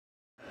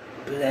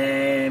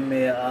blame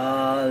it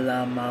all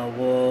on my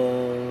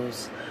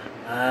woes.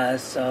 I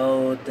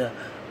sold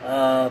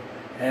up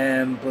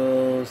and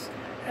bruised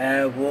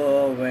and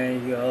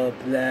wearing your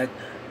black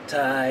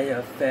tie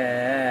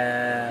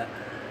affair.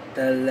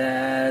 The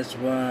last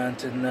one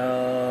to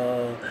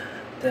know,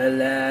 the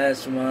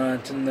last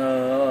one to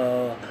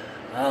know.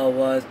 I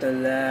was the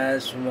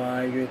last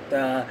one you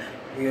thought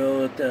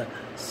you'd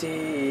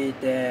see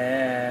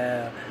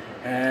there.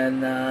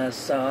 And I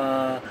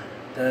saw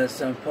the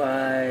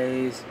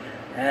surprise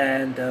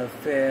and the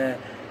fear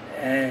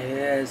in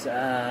his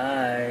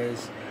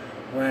eyes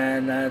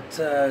when I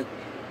took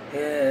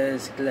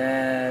his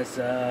glass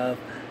of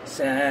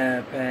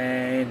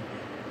champagne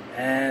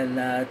and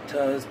I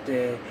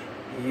toasted.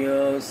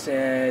 You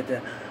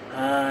said,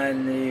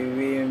 honey,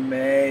 we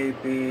may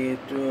be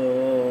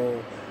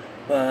through,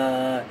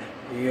 but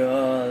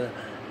you'll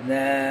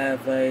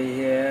never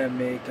hear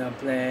me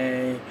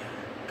complain,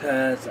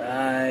 'cause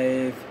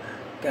I've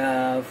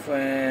got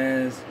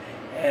friends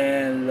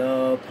in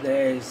low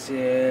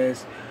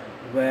places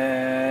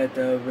where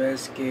the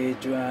whiskey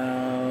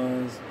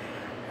drowns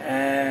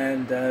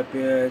and the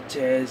beer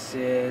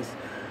chases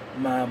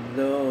my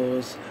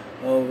blues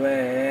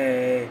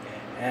away,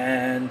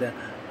 and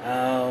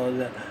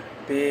I'll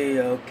be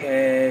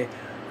okay.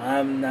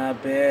 I'm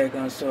not big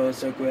on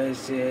social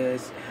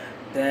graces.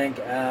 Think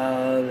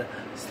I'll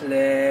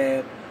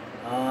slip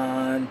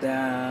on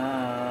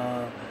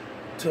down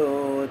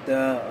to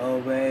the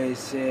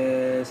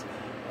oasis.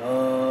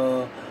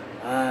 Oh,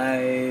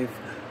 I've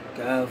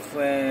got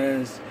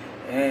friends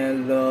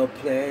in low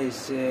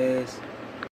places.